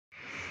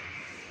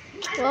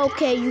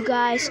Okay, you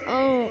guys.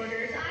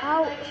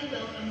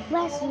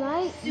 Last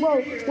night,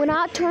 when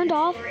I turned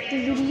off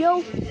the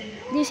video,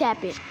 this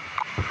happened.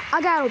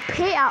 I got a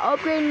pet. I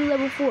upgraded to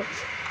level 4.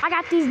 I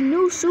got this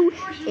new suit,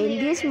 and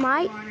this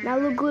might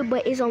not look good,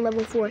 but it's on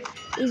level 4.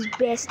 It's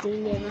best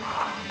thing ever.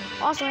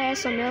 Also, I had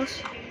something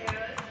else.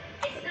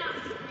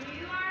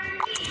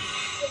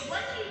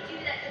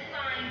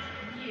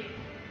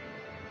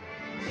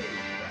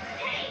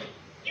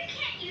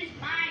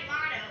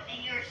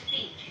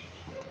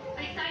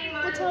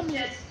 What time is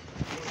it?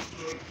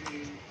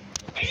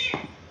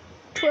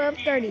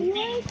 12:30.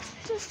 What?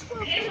 Just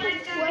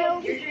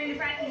 12.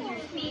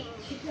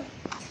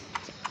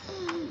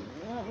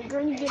 We're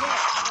going to get up.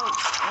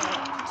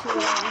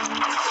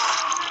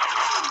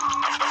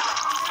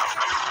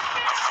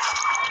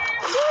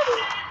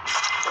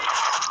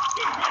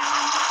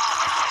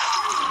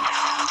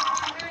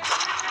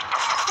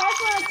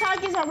 Personal talk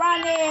is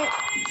around it.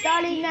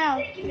 Starting now.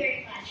 Thank you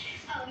very much.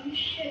 Oh, you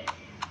should.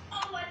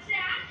 Oh, what's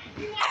that?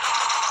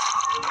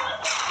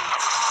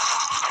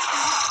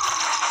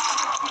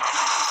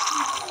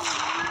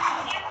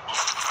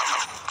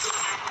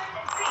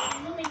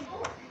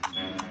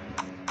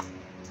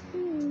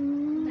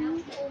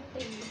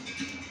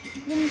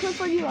 Then come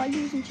for you, I'll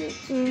use some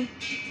tricks.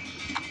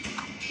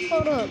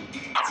 Hold up.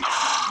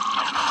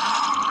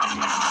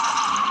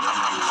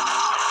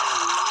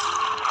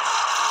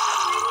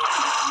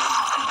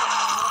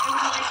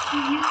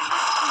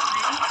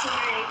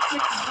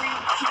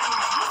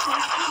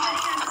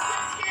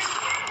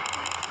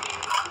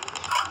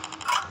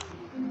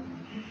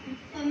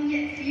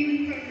 Yes, you and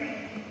Coco.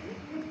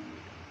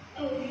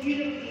 Oh, you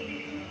don't need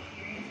to come up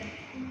here in a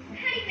second.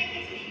 How do you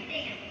make it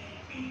dance?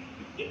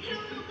 You put a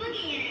little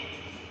boogie in it.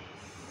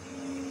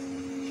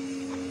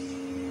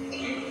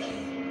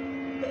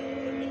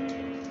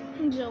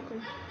 I'm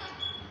joking.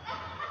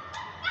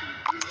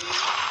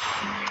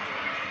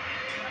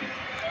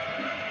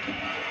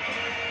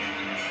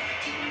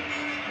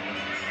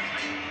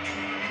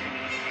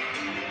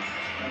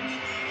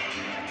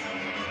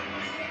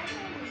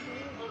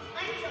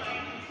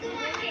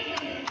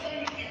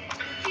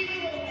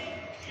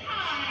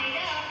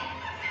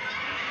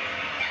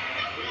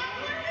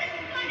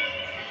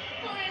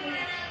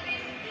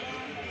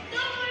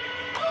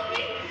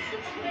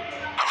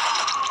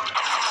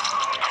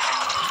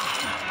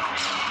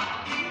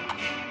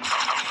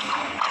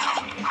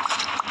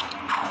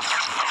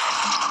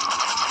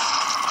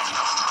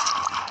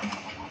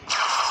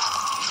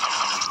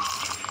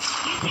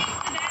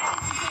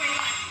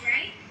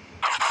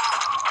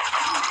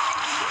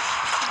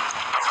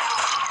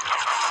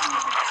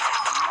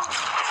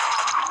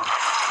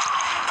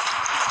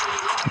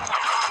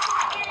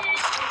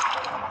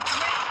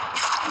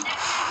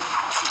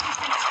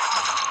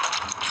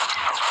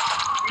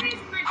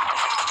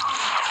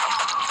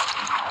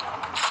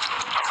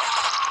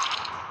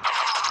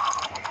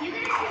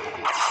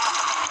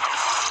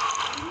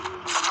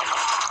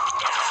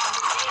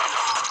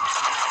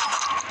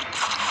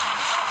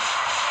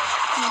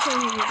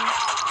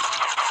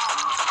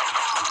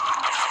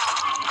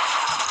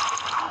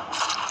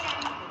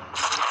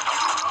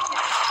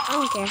 I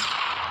don't care.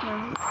 No.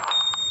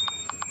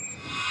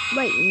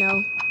 Wait, no.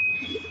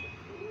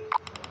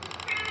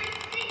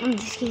 I'm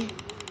just kidding.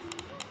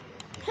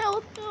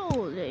 Hell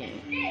no, they.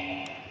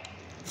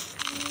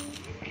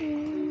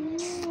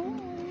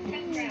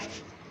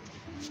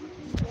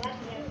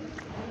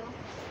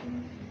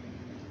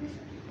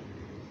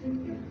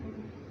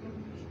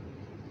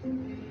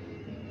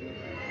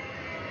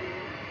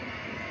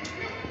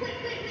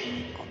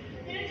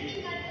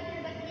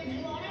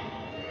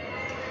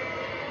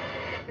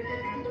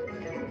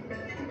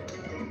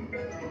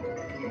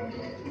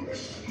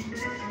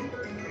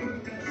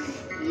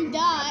 You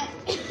died.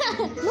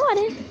 No, I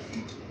didn't.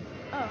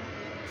 Oh.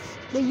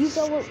 But you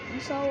saw how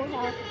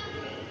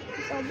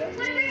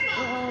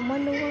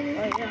Wonder Woman?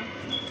 Oh, yeah.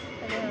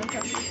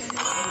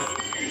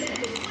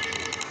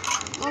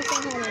 Also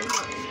had it.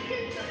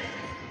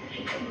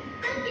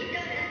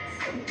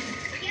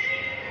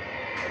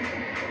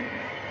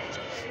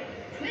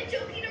 Quit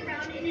joking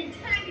around and in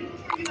time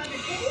before you have a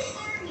whole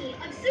army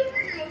of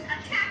superheroes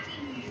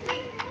attacking you.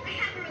 I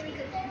have a really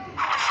good one.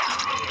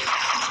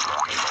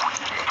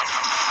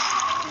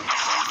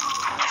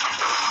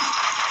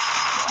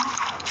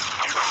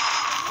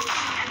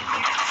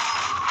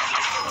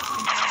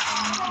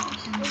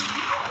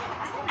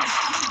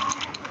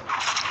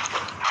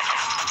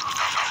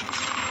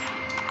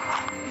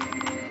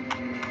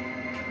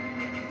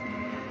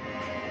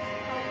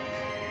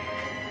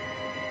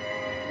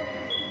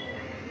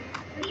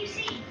 What do you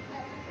see?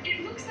 It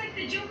looks like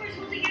the Joker's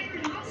holding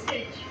everyone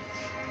hostage.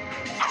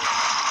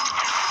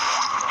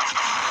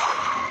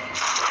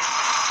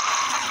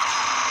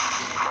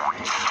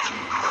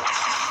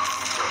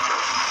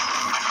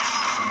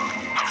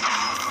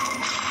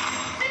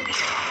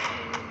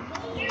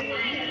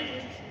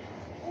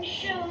 The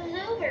show's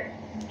over,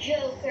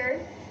 Joker.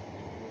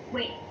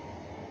 Wait,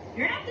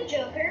 you're not the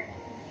Joker.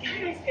 I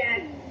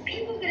understand.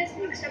 People get us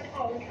mixed up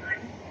all the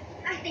time.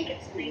 I think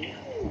it's makeup.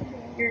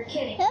 You're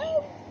kidding.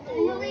 Help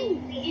Really,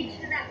 the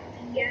answer to that would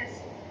be yes,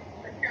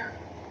 but no,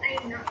 I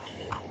am not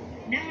kidding.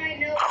 Now I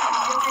know what I'm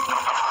doing it.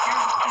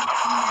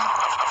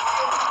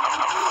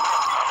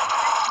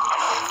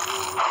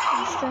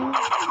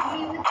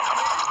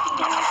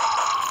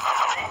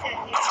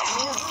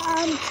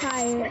 I'm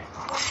tired.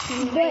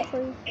 But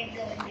and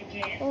go into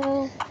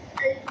jail.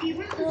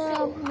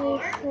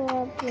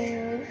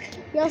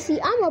 Y'all see,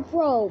 I'm a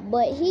pro,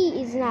 but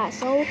he is not.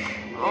 So I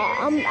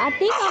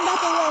think I'm about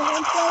to let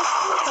him play.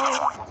 So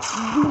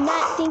do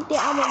not think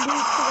that I'm gonna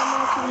lose because I'm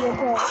actually a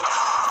pro.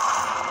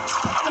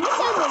 And this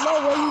down below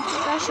where you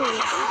think that I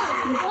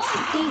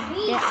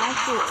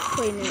should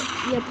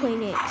play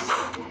next.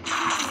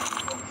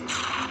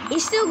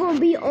 It's still gonna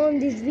be on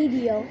this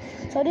video,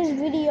 so this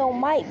video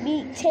might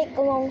take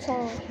a long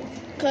time.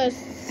 Cause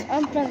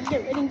I'm finna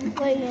get ready to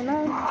play and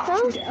I'm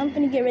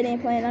finna get ready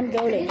and play and I'm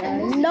goated,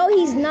 guys. No,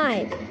 he's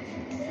not.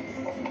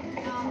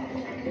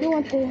 You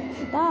want to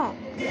stop?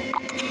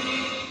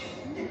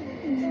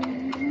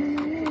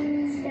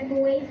 Step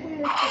away from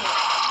the kid.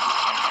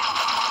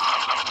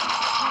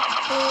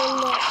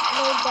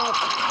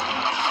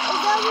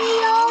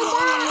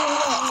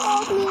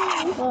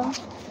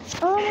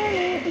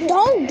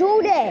 Don't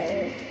do that.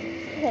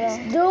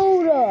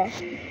 Dude,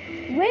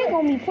 we ain't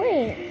gonna be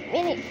playing.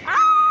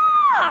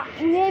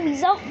 You heavy,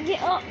 so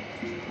get up.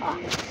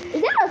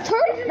 Is that a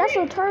turtle? That's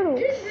a turtle.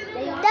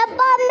 That's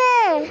my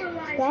man.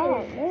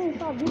 Stop. Man,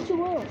 stop. Beat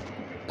you up.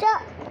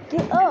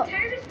 Get up. I'm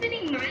tired of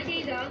spending my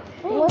days off.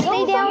 Wanna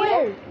stay down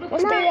there? Wanna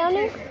stay down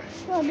there?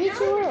 No, beat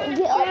you up.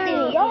 Get up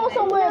there. Y'all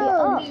somewhere to get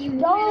up.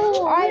 Go.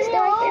 Alright, stay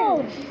right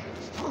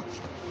there.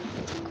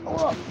 Go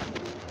up.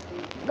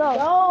 Go.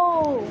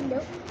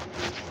 Nope.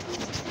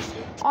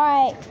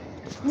 Alright.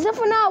 Except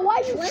for now, why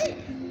you... What?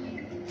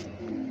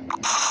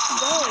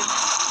 Go.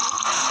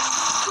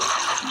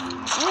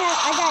 Yeah,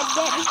 I got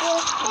that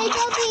before. Hey,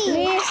 Gubby.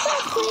 Man,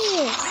 stop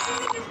playing.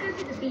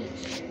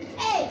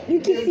 Hey. You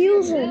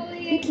confuse them.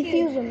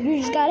 You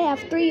just gotta have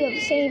 3 of the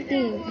same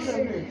things.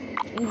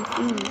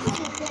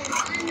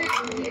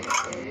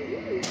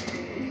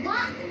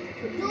 What?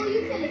 No,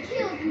 you could have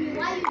killed me.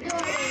 Why you doing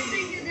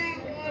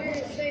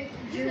it?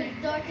 You could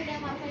have darkened at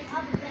my face. I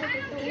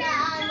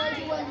know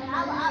you wasn't.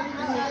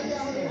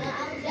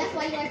 That's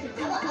why you like to do it.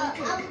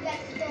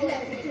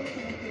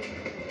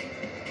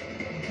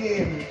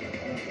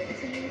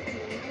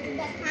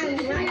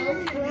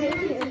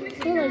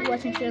 I like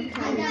watching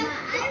Showtime.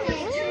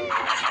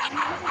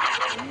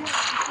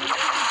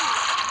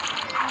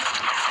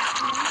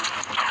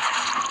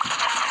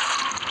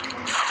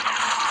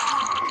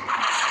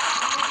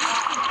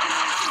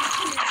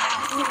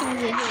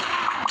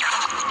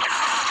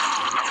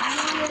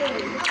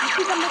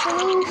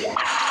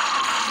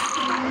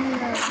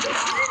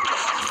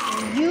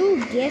 You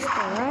guessed it,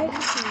 right?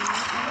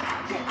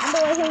 I'm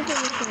gonna let him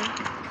finish it.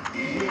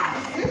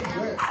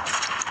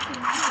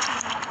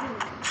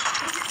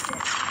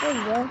 There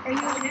you go. Are you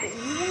okay?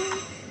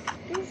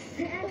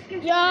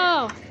 Yo! I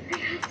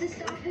have to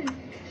stop him.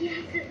 He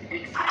has to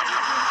expect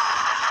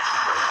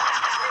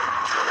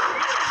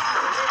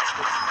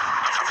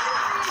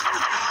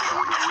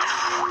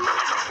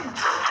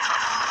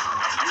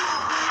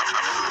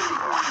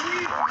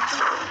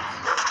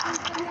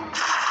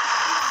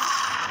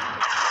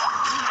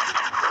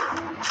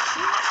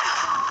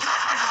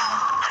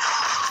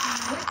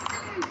What's so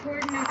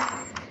important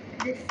about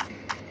this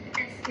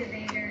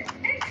excavator?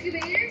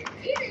 Excavator?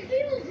 He's an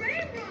evil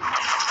railroad!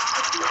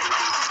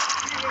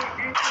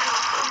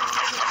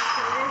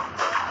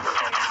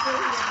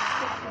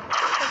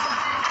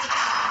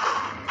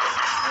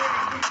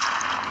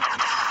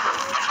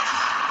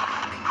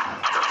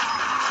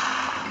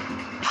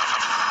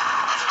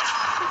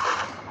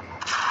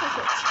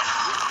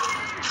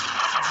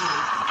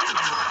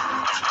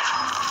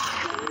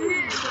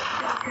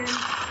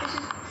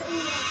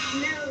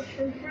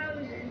 From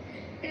Frozen,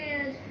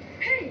 and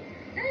hey,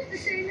 that's the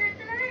same hat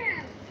that I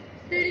have.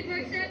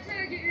 $30 at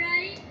Target,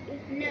 right?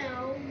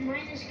 No,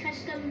 mine is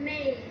custom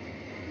made.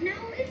 No,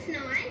 it's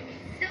not. It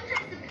still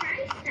has the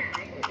price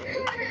tag.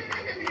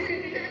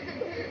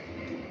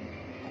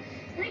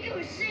 Like I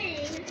was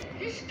saying,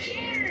 this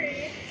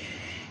carrot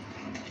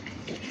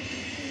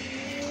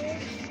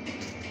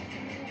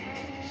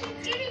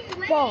keeps getting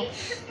away. False.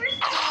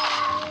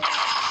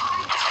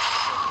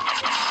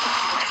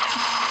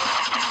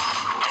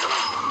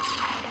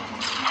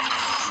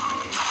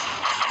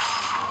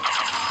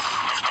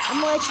 I'm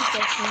gonna let you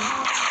say something.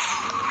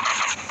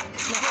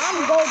 Now, I'm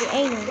golden,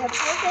 ain't I?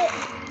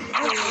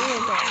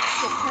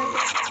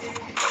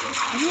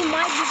 You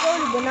might be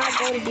golden, but not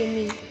golden than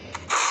me. You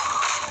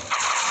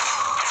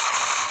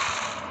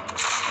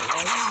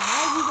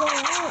might be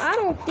golden. I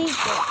don't think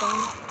that,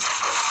 though.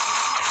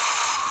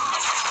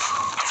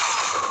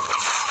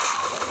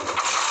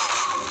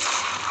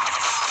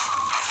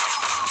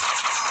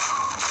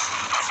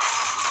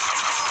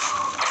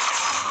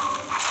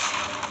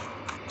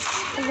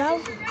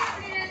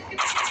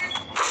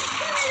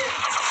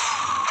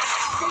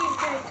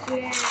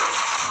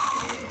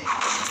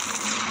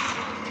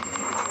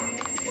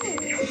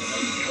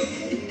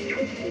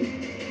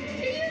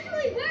 It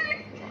usually works.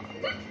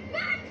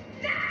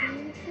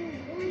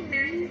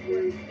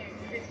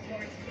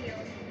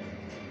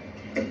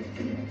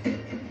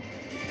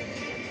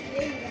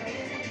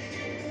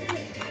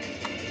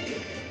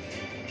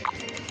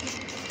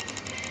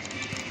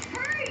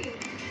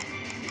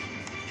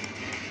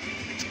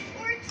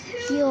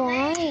 Yo,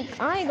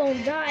 I ain't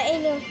gonna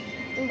die.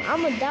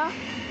 I'ma die.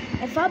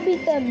 If I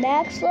beat the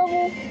max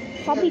level,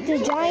 if I beat the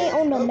giant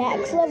on the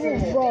max level,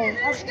 bro.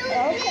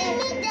 Okay.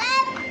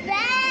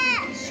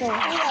 So, I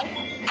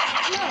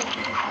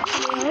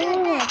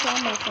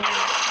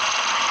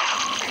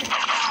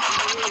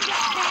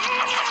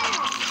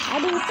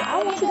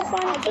want you to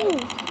find it too.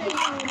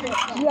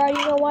 You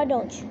already know, why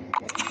don't you?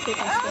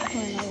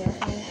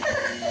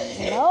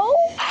 No?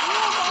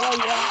 Well,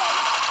 yeah.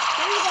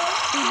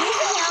 See, this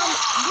is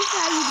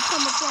how you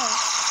become a pro.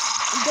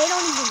 They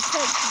don't even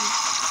touch you.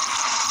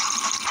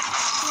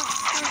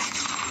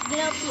 Get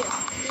up here.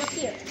 Get up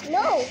here.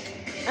 No.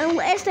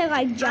 Unless they're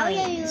like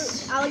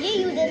giants. I'll give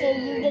you this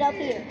and you get up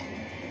here.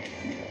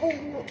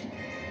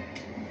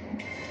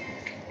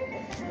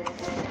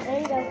 There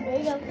you go. There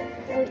you go.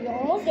 Oh, you're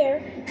almost there.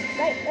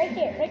 Right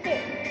there. Right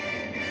there.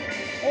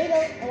 There you go.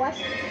 And watch.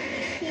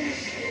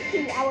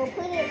 I will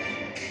put it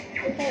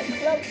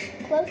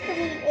close to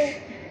me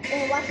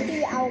and watch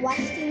TV. I will watch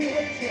TV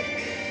with you.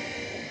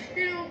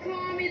 They don't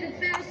call me the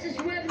fastest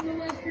web in the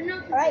West for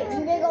nothing. Alright, you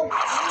can go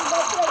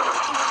play.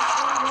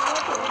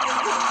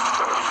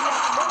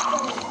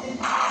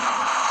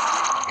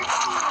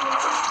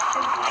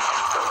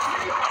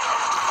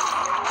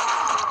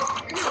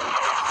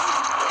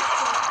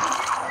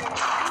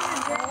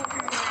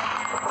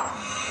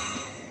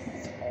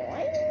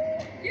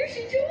 You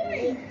should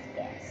join.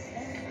 Yes.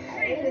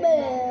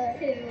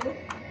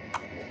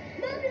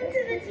 Welcome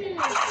to the team.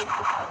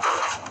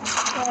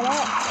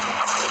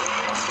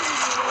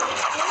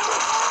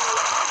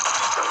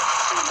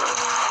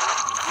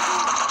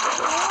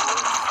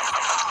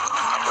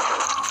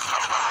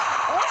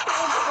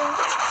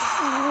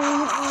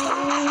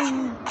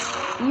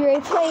 You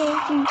ain't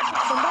playing.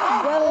 Somebody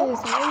goes.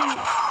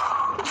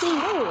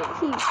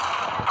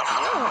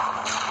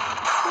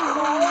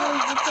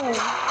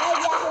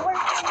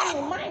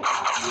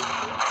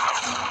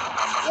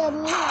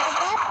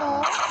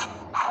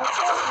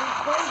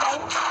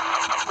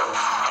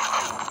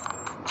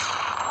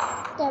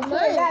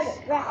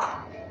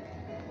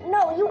 No,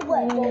 you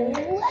let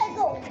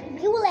go.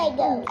 You let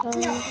go.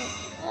 No.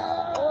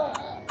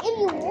 If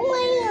you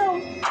wham.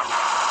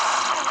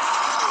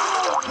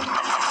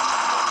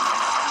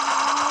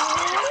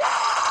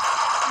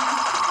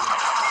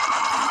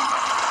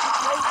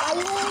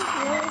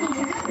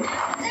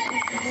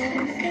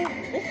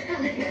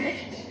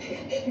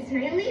 It's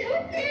really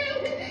hooked now.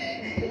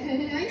 Oh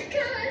my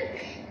God.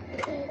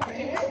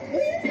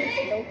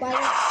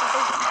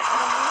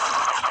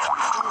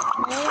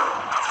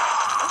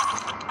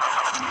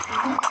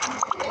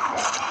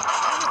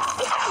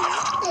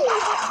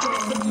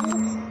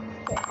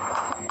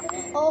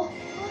 Oh,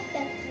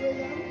 that's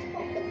really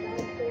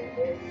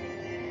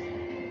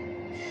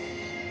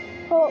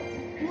Oh,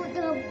 with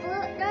the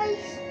book,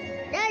 guys.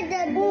 That's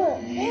the book.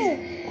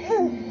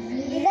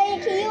 Zayden,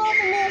 can you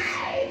open this?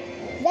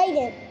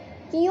 Zayden,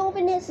 can you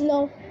open this?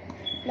 No.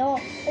 No.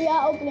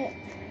 Yeah, open it.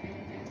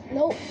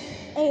 Nope.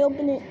 Ain't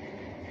open it.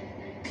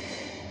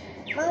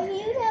 Mom, can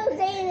you tell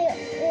Zayden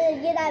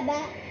to get that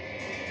back?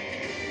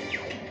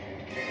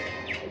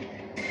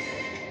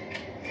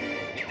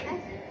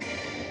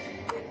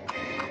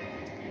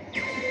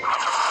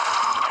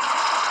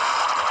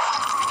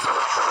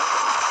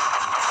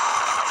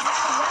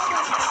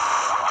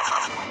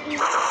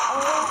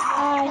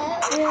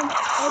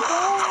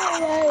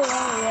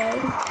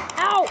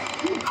 ow!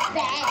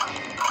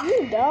 You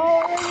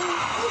dog.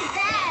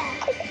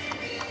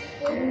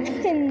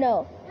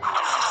 No.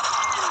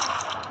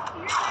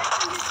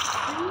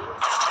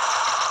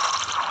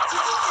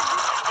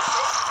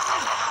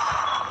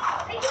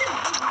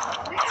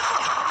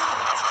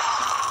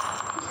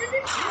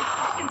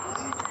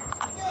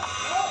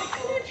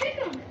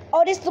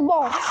 Oh, this is the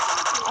ball.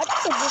 Oh,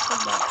 that's a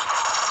different ball.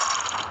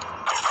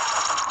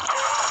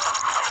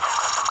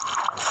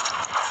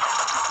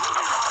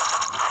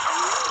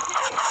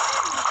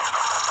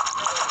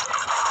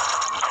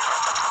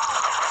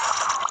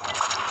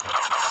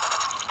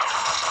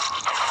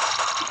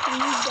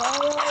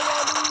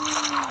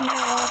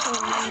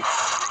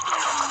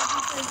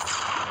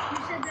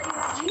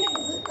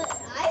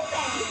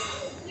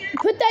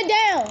 Put that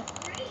down.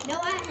 No,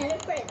 I had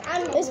it first.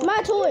 It's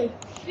my toy.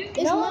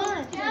 It's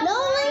mine. No,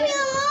 leave me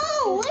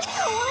alone. Leave me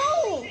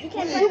alone.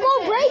 You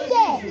gonna break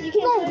that. He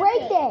gonna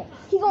break that.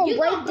 He gonna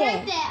break that.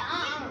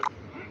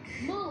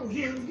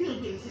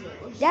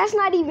 That's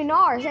not even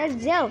ours. That's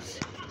Zeus.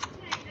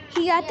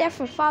 He got that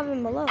from 5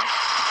 and Below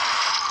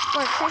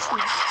for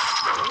Christmas.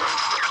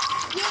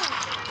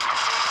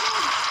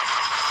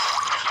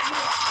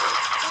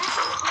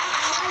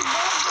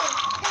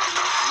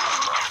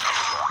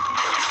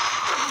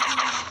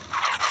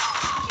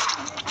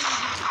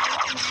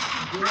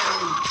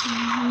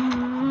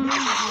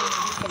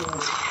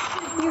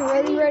 You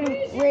really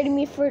ready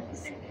me for? You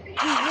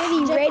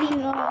really ready?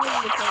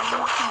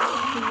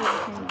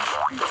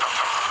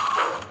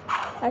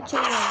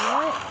 Actually,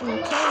 what? I'm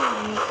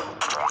telling you.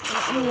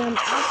 I'm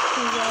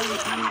asking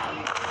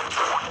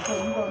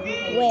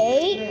you.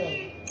 Wait.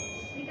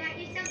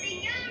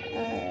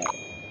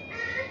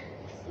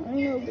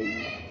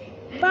 Finally.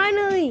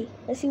 Finally!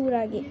 Let's see what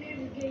I get.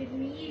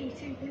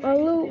 A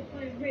loot.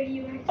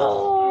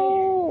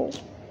 Oh!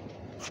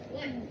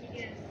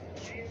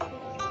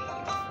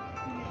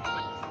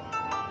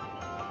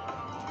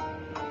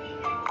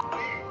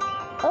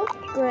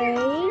 Upgrade.